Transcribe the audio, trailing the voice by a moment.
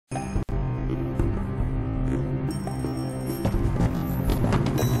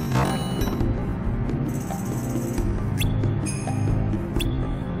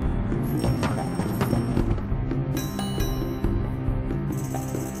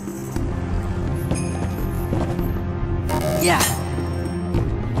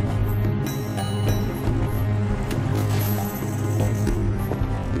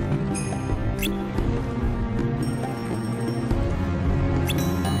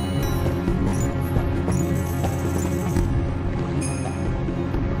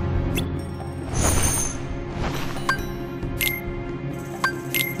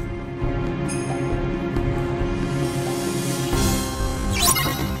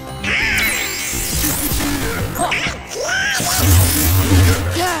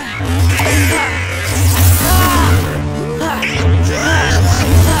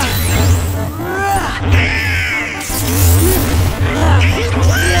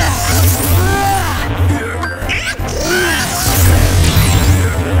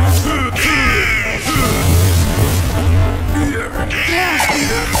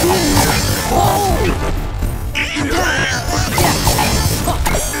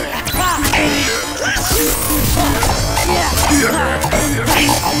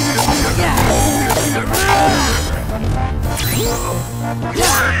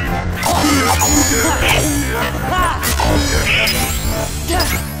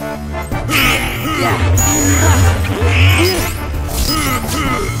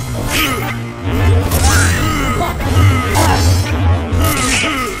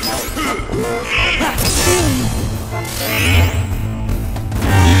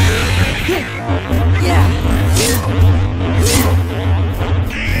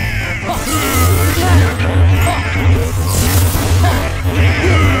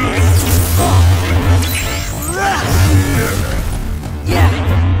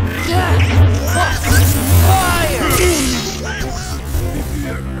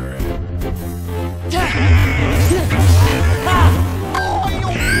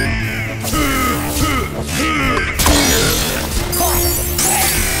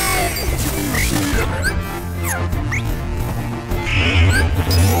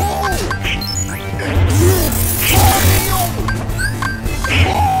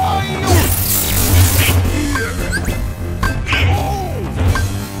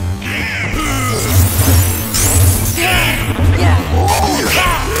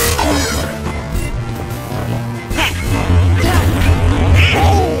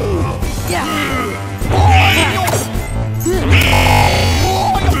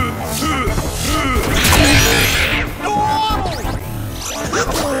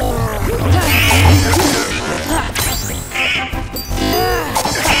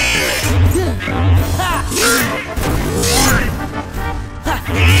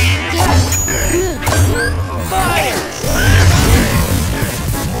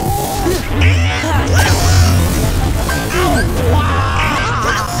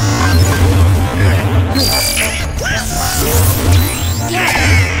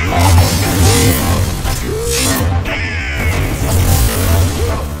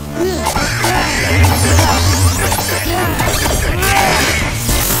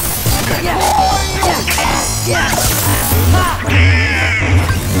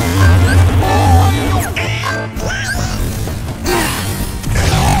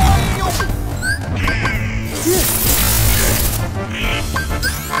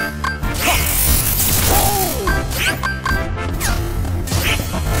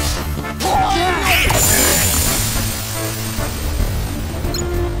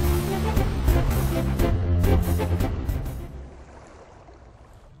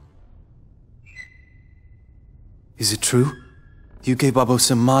Is it true? You gave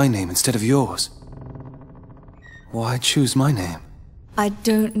Barbossa my name instead of yours. Why choose my name? I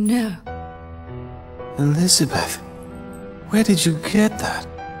don't know. Elizabeth, where did you get that?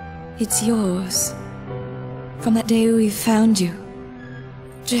 It's yours. From that day we found you,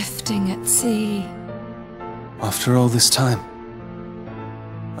 drifting at sea. After all this time,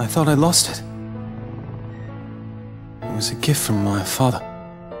 I thought I lost it. It was a gift from my father.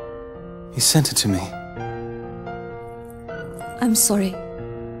 He sent it to me. I'm sorry.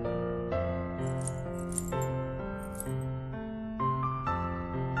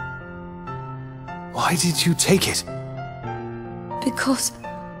 Why did you take it? Because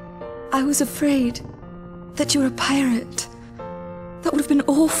I was afraid that you were a pirate. That would have been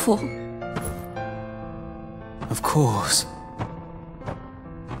awful. Of course.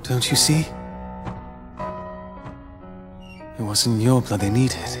 Don't you see? It wasn't your blood they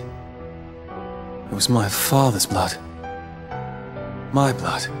needed. It was my father's blood. My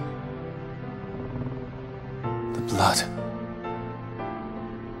blood. The blood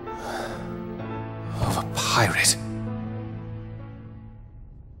of a pirate.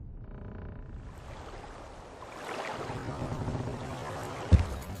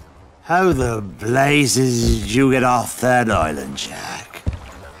 How the blazes did you get off that island, Jack?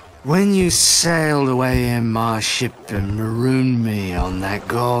 When you sailed away in my ship and marooned me on that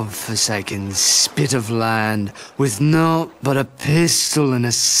god-forsaken spit of land with naught but a pistol and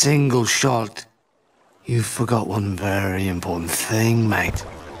a single shot, you forgot one very important thing, mate.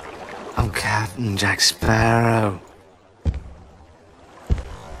 I'm Captain Jack Sparrow.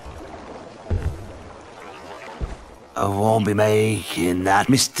 I won't be making that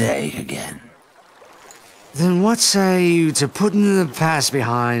mistake again. Then what say you to putting the past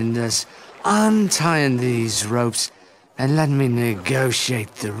behind us, untying these ropes, and letting me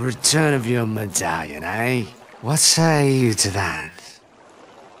negotiate the return of your medallion, eh? What say you to that?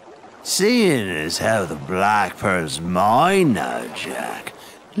 Seeing as how the Black Pearl's mine now, Jack,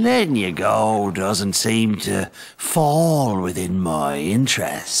 letting you go doesn't seem to fall within my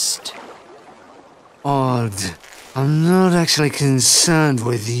interest. Odd. I'm not actually concerned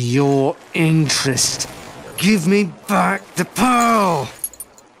with your interest. Give me back the pearl!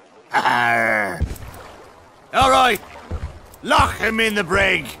 Arr. All right, lock him in the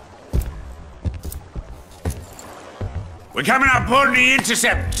brig. We're coming up on the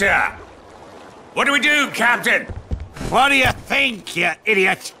interceptor. What do we do, Captain? What do you think, you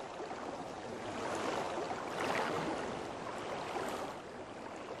idiot?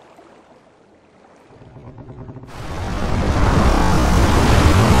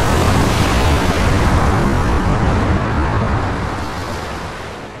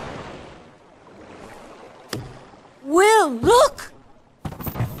 Will, look!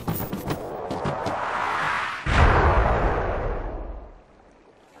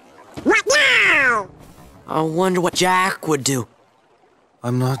 What now? I wonder what Jack would do.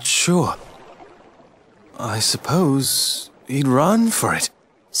 I'm not sure. I suppose he'd run for it.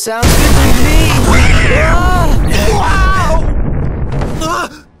 Sounds good to me!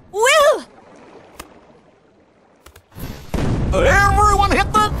 Will! Everyone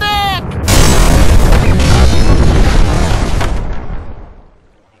hit the deck!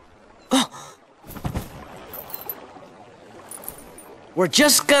 We're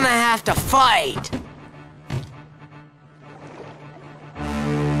just gonna have to fight.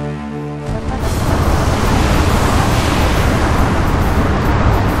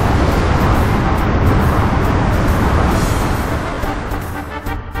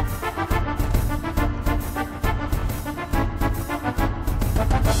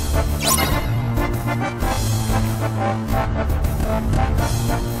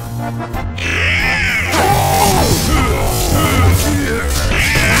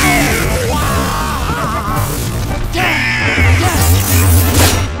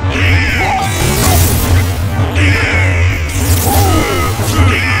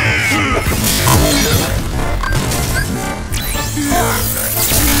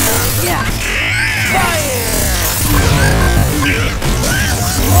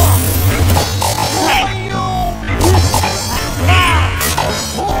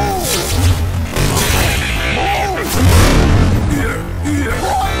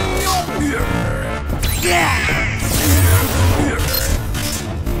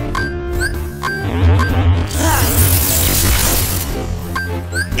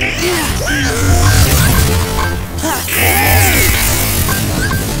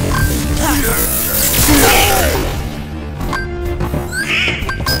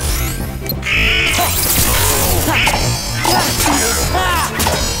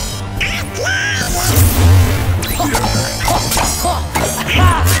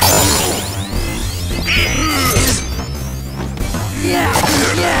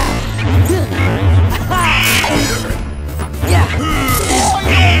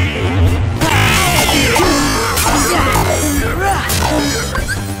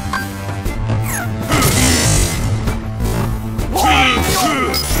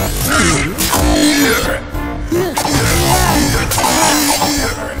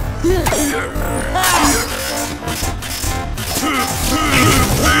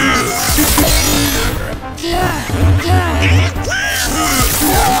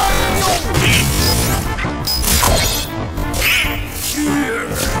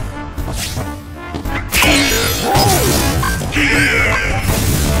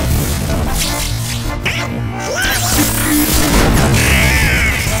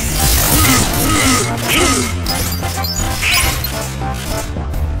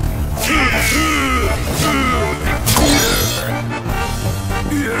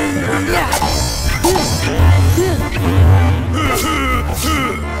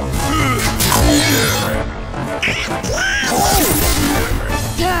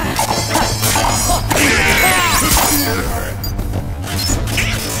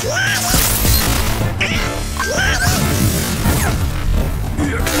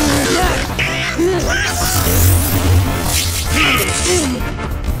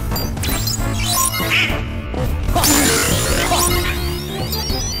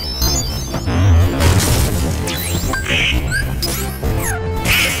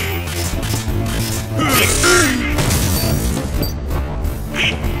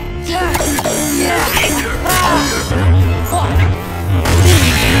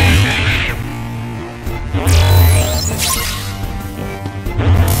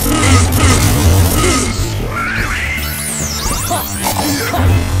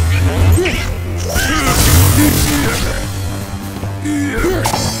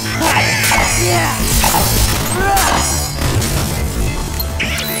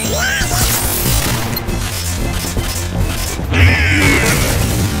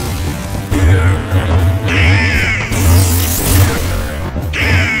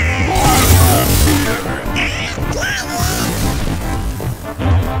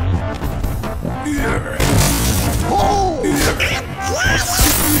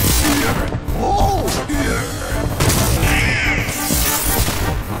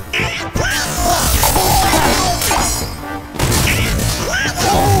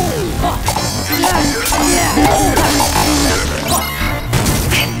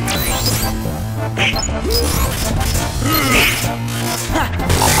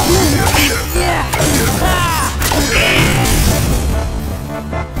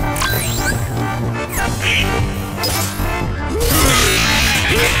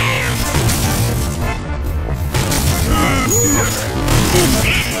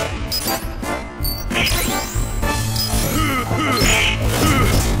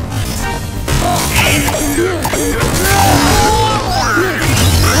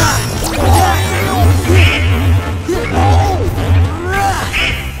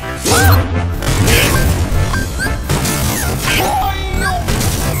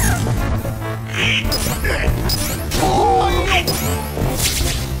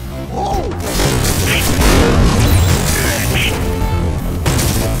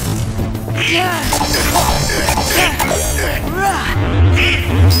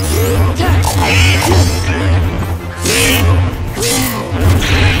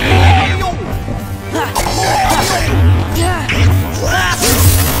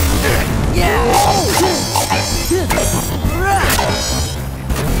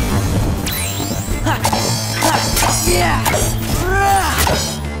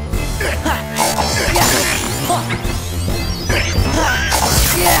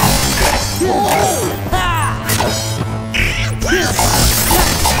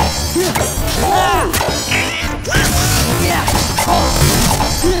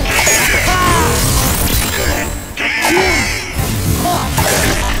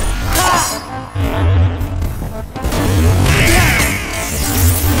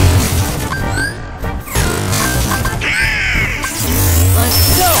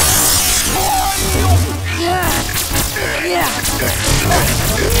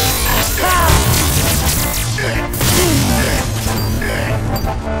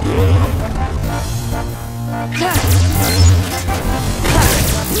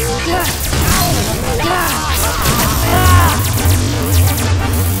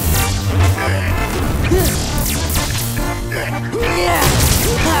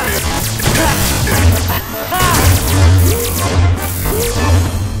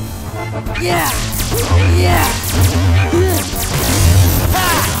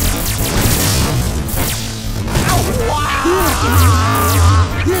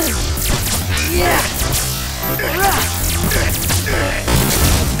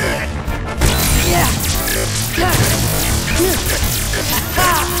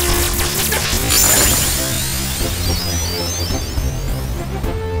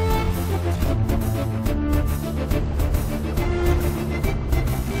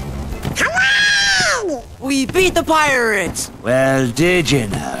 We beat the pirates! Well, did you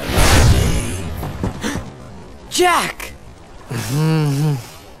know? Jack!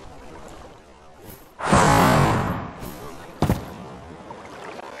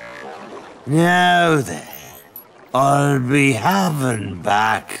 Now then, I'll be having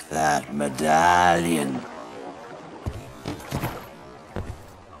back that medallion.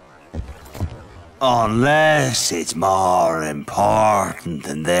 Unless it's more important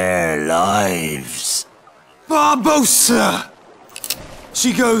than their lives. Barbossa!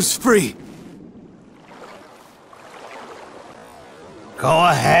 She goes free. Go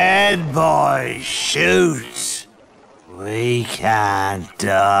ahead, boy, shoot. We can't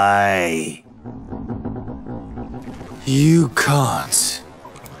die. You can't.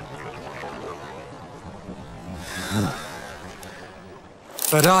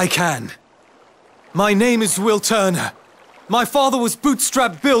 But I can. My name is Will Turner. My father was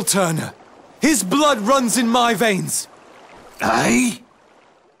Bootstrap Bill Turner. His blood runs in my veins. Aye?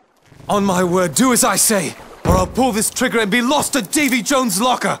 On my word, do as I say, or I'll pull this trigger and be lost to Davy Jones'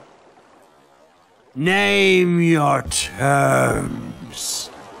 locker. Name your terms,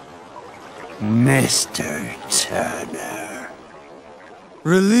 Mr. Turner.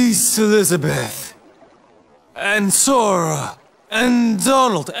 Release Elizabeth. And Sora. And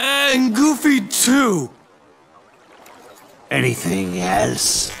Donald. And Goofy too. Anything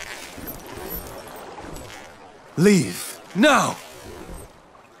else? Leave. Now!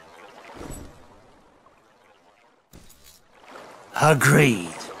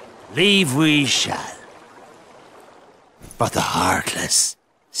 Agreed. Leave we shall. But the Heartless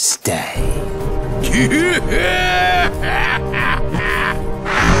stay.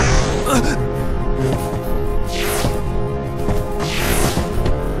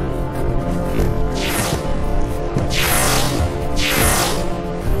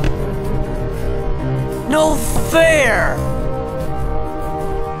 No fair!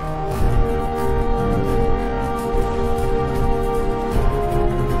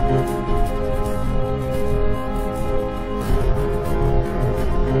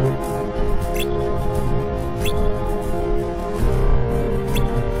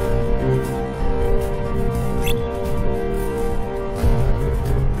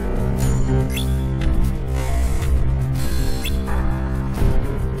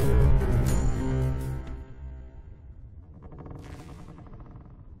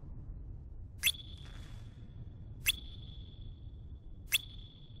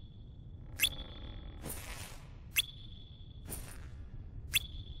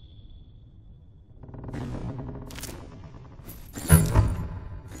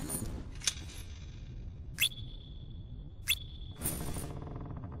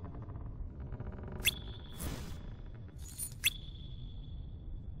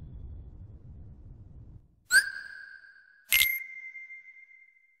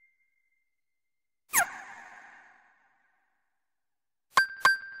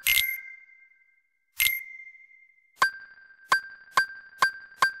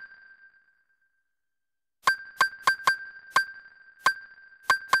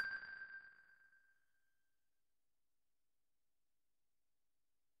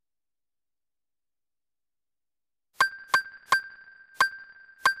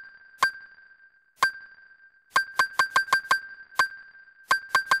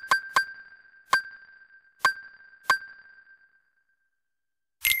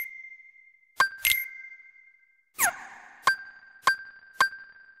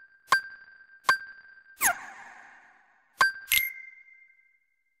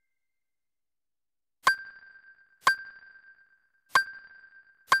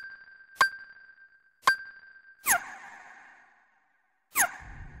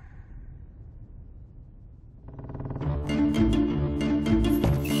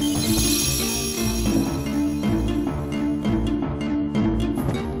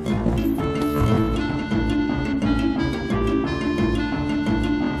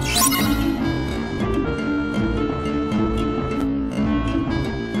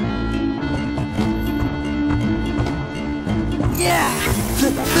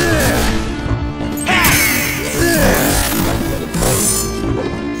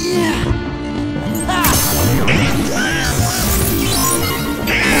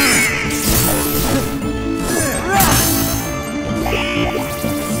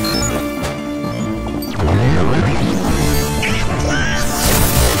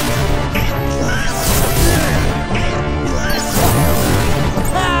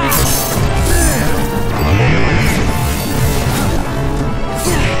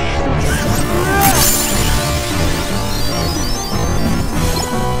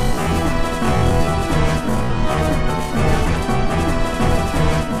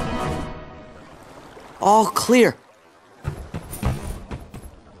 All clear.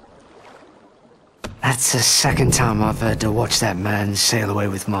 That's the second time I've had to watch that man sail away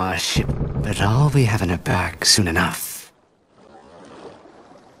with my ship, but I'll be having it back soon enough.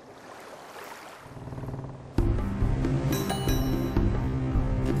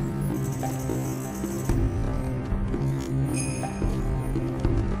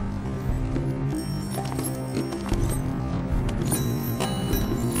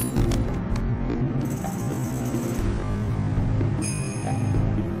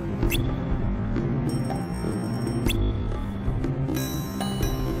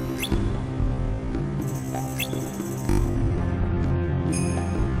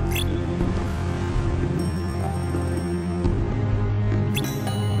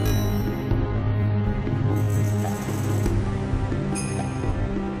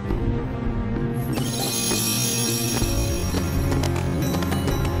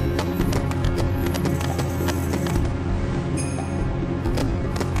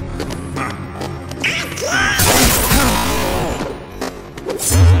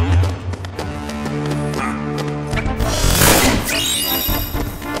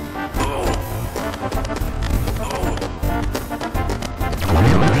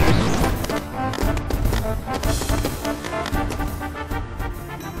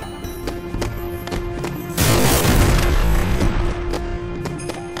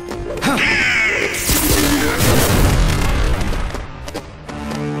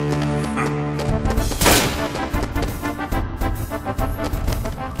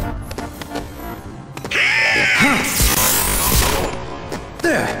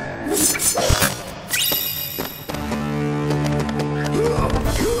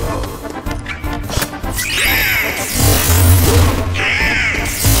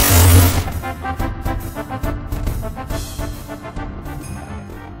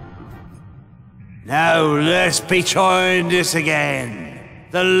 Now let's be trying this again.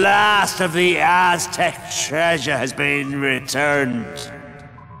 The last of the Aztec treasure has been returned.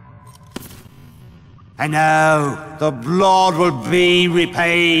 And now the blood will be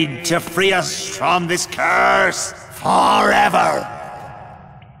repaid to free us from this curse forever.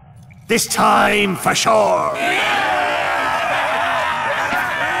 This time for sure.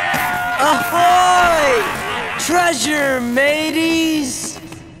 Ahoy! Treasure, mateys!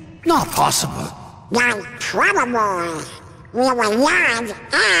 Not possible. Not probable. We were large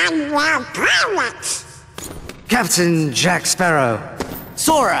and we're pirates. Captain Jack Sparrow.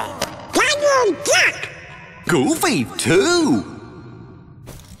 Sora! Daniel Duck! Goofy, too!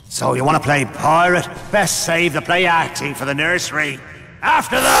 So you want to play pirate? Best save the play acting for the nursery.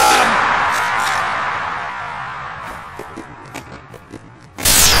 After them!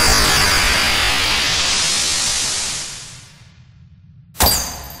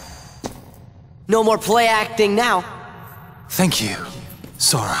 No more play acting now. Thank you,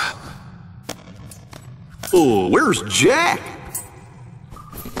 Sora. Oh, where's Jack?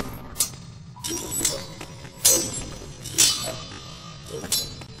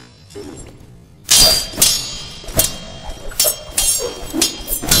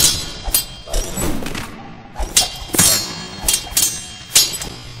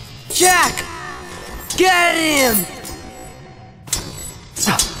 Jack! Get him!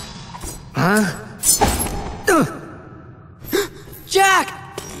 Huh?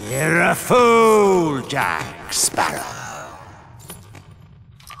 Jack! You're a fool, Jack Sparrow.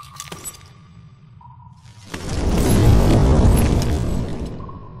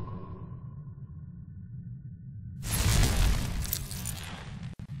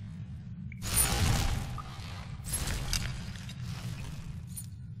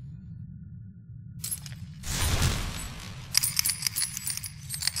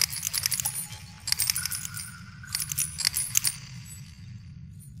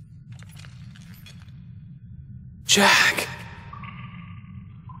 Jack!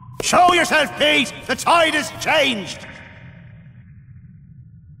 Show yourself, Pete! The tide has changed!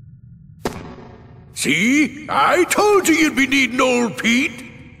 See? I told you you'd be needing old Pete.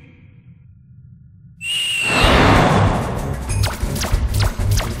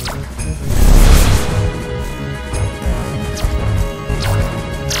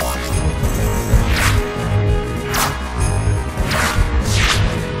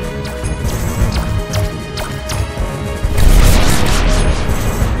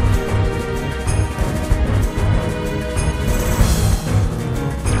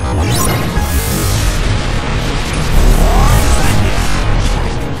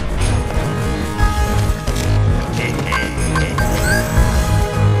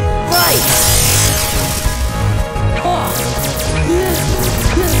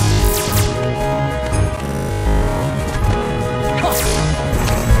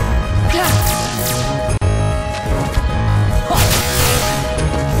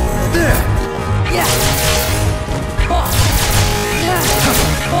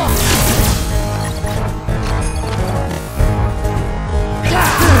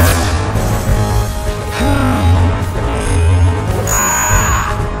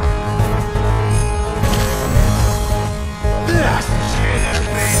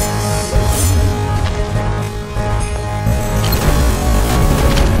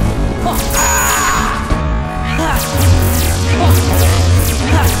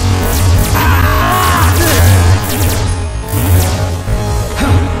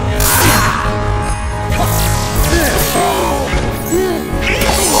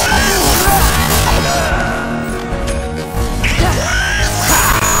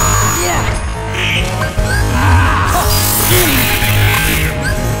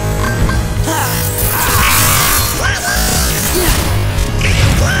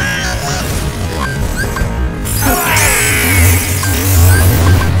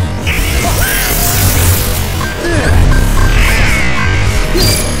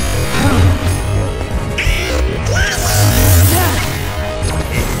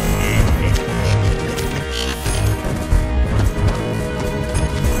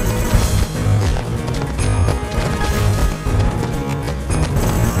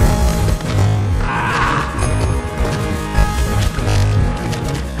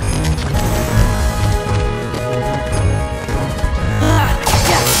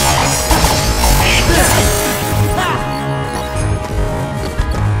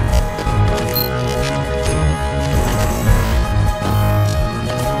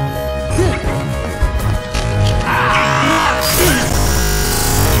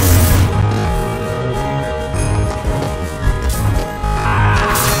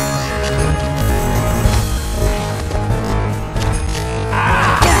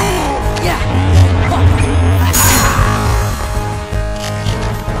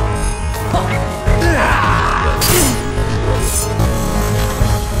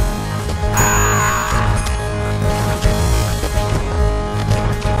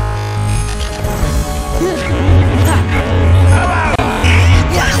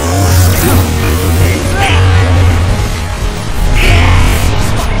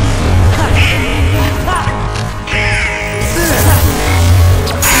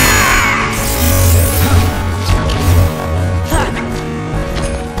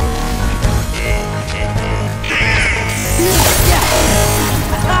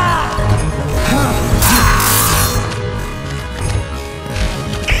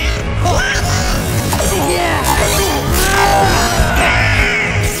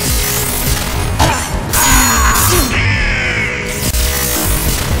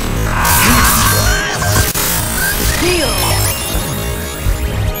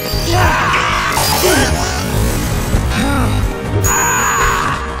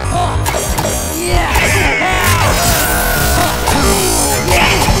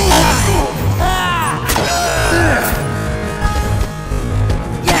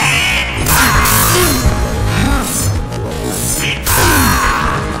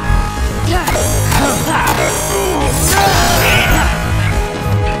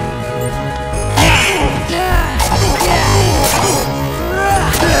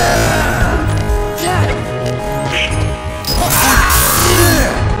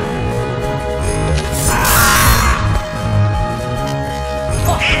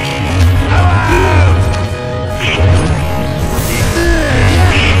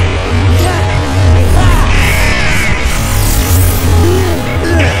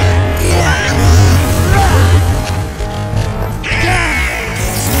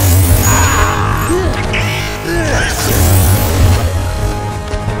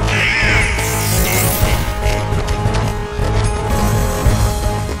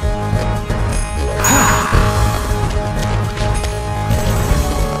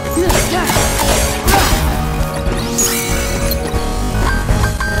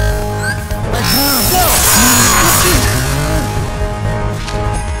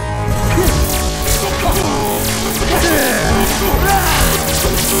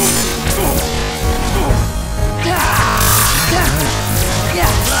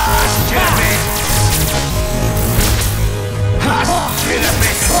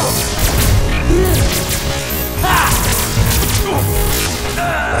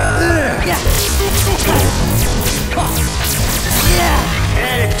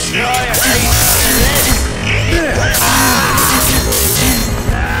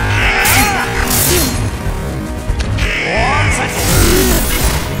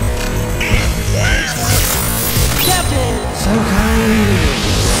 So Kairi,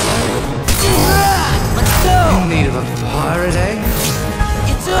 let's go. In need of a pirate, eh?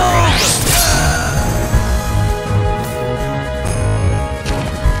 It's over.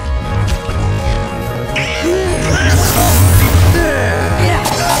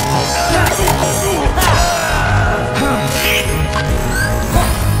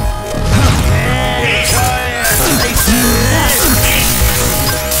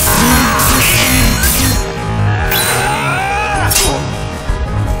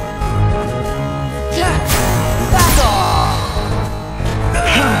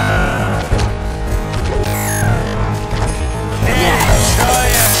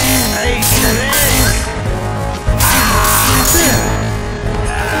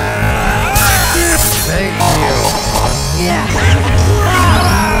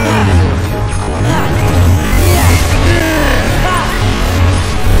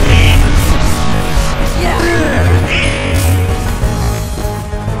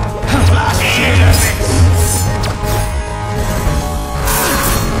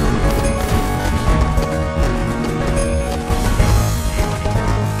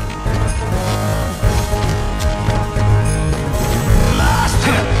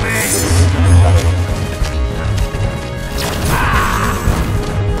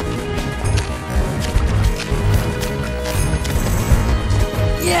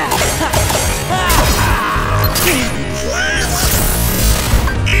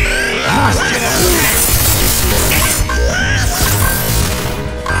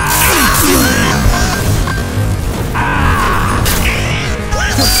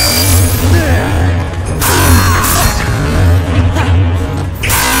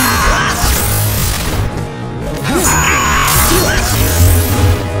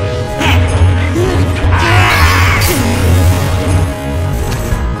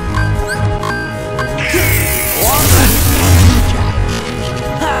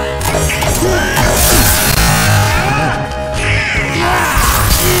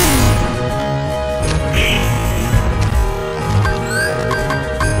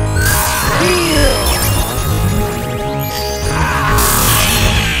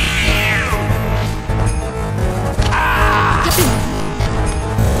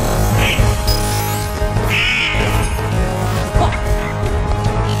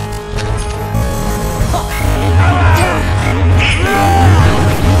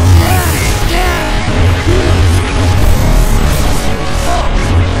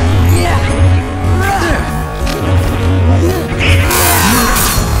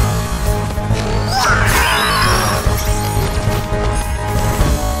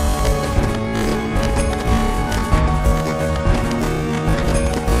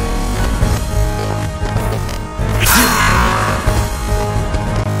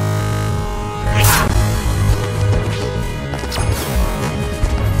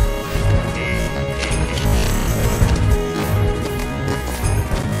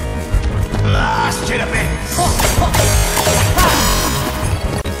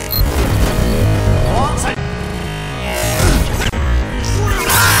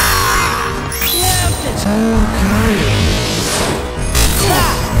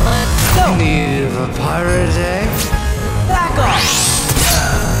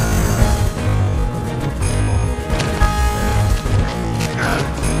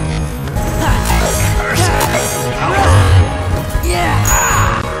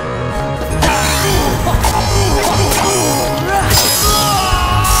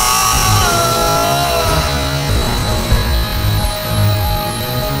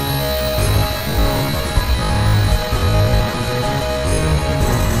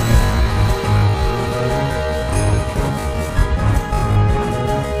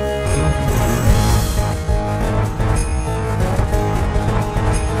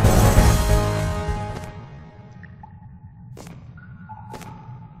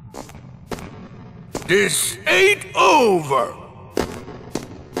 This ain't over!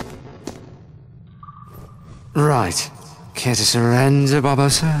 Right. Care to surrender,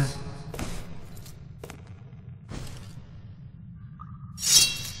 Barbosa?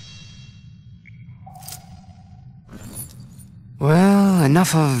 Well,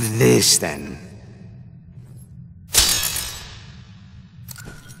 enough of this then.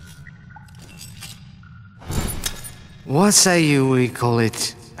 What say you we call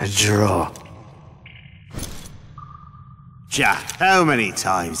it a draw? Jack, how many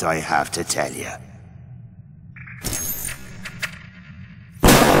times I have to tell you?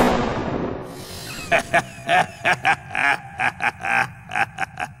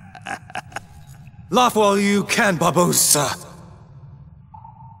 Laugh while you can, Barbossa.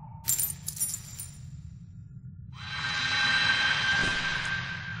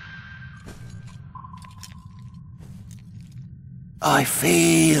 I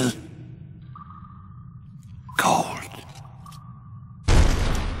feel cold.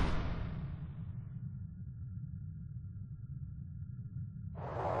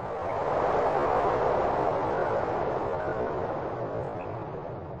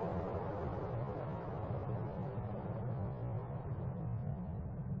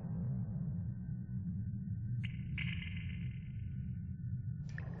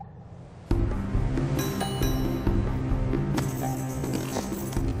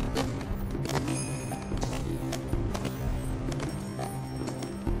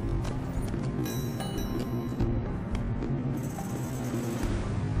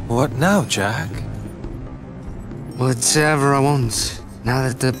 What now, Jack? Whatever I want, now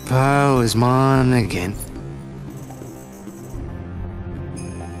that the pearl is mine again.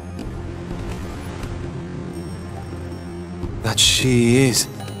 That she is.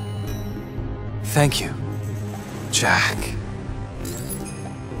 Thank you, Jack.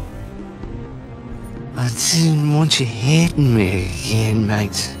 I didn't want you hitting me again,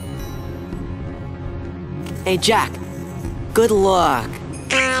 mate. Hey, Jack. Good luck.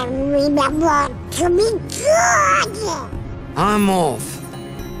 I remember to be good. I'm off.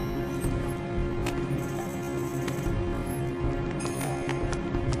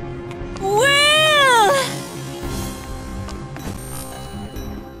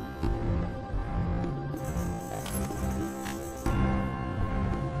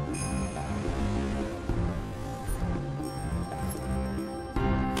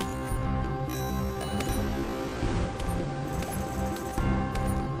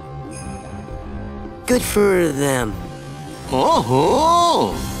 Good for them.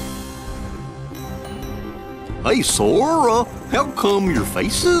 Uh-huh. Hey, Sora, how come your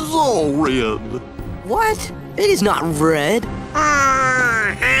face is all red? What? It is not red.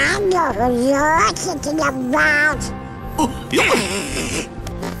 I know who you're thinking about.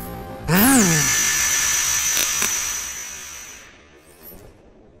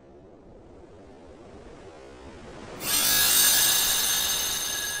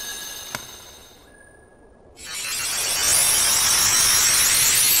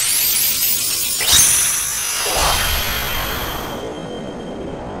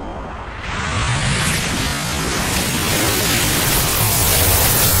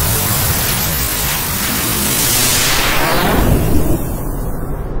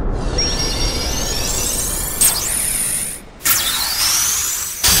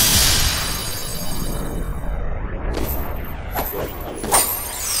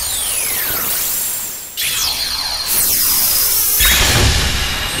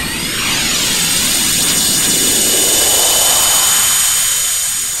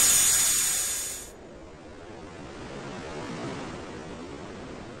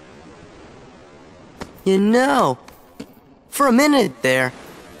 You know, for a minute there,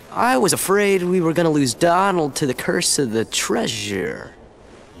 I was afraid we were gonna lose Donald to the curse of the treasure.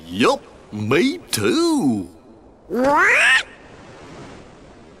 Yup, me too. What?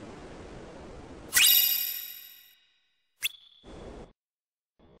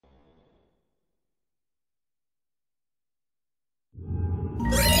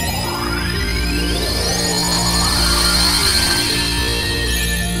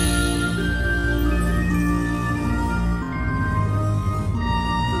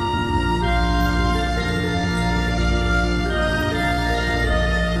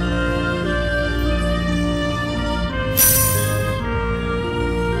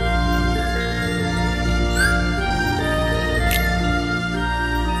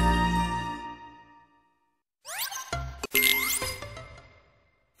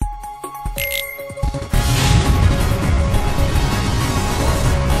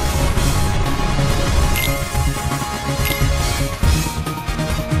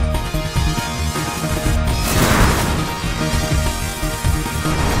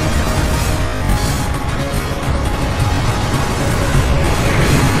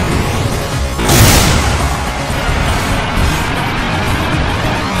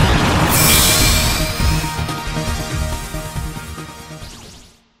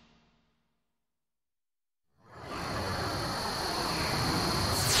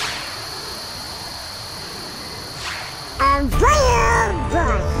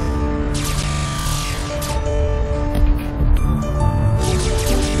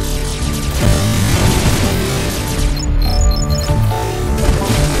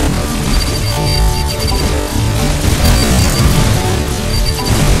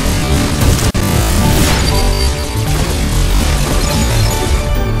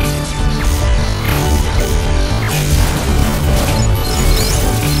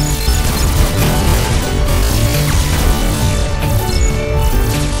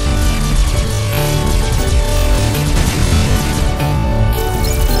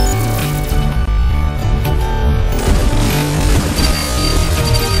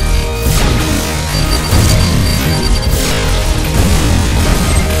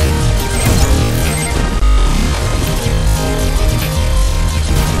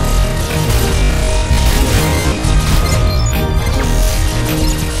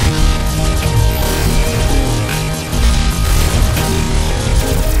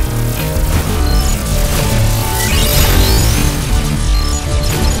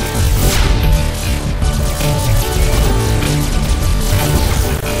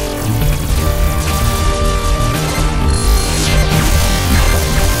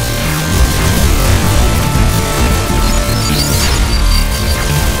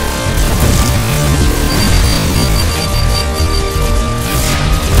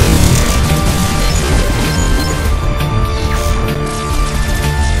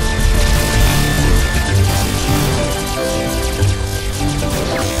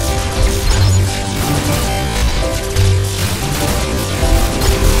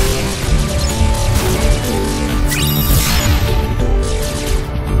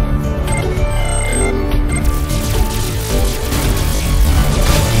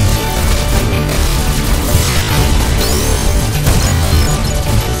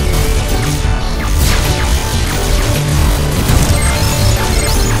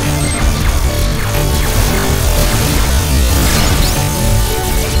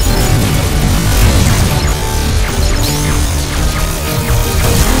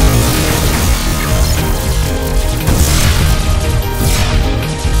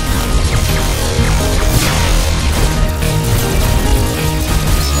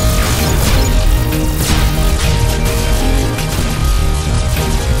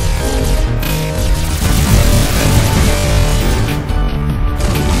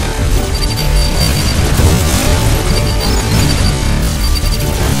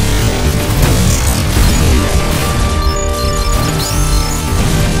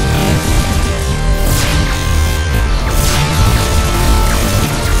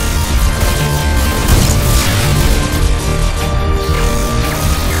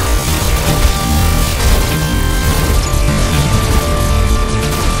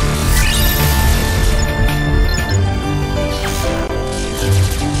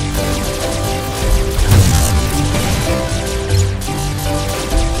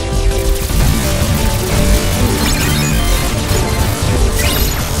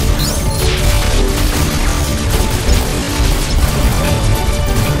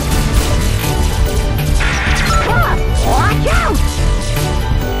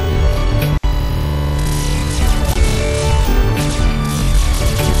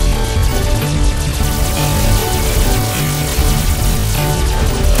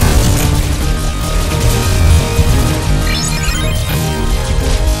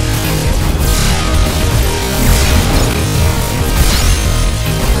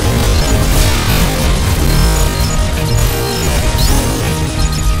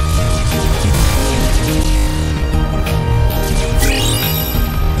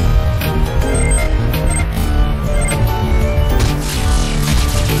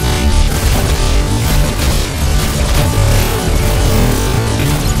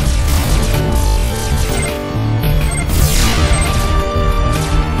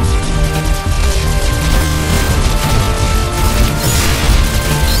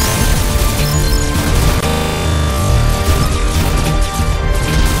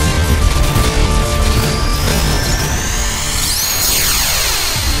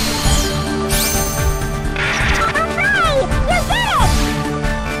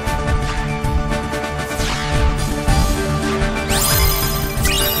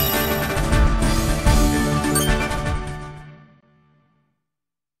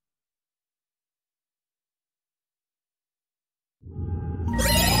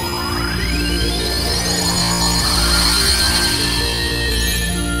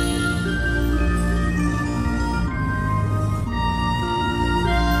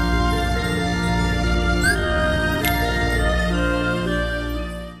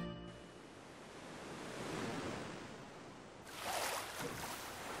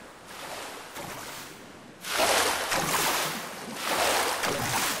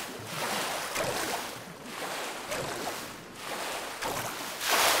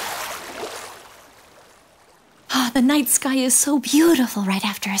 the night sky is so beautiful right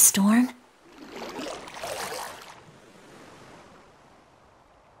after a storm.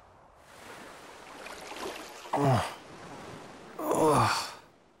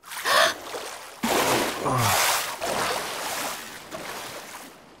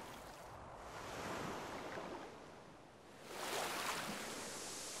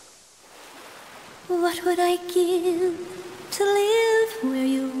 What would I give to live where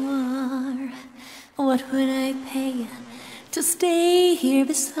you are? What would I pay to stay here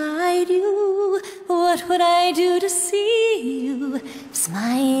beside you? What would I do to see you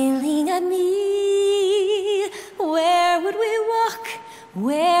smiling at me? Where would we walk?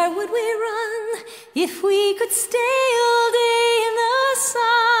 Where would we run? If we could stay all day in the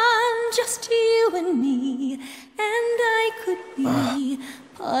sun, just you and me, and I could be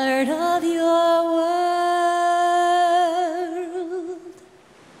part of your world.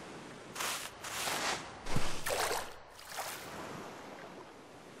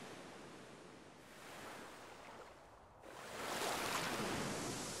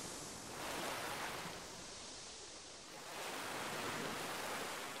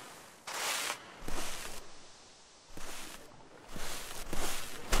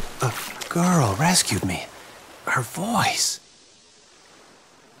 The girl rescued me. Her voice.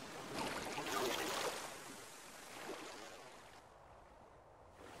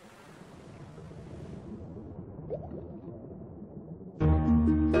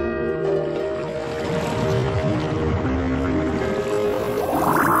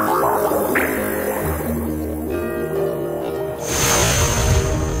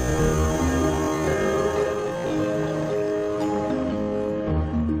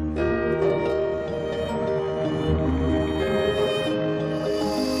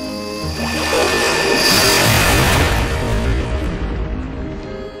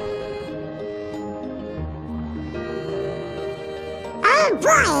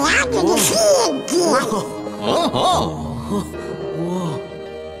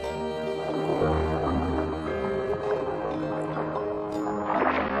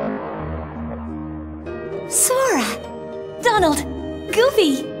 Sora! Donald!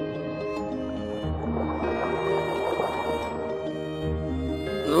 Goofy!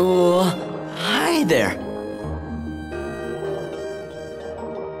 Oh, hi there.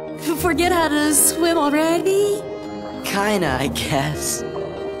 Forget how to swim already? Kinda, I guess.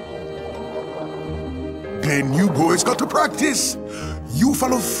 Then you boys got to practice. You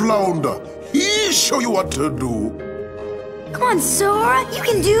follow Flounder. He'll show you what to do. Come on, Sora, you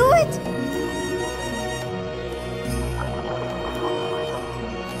can do it!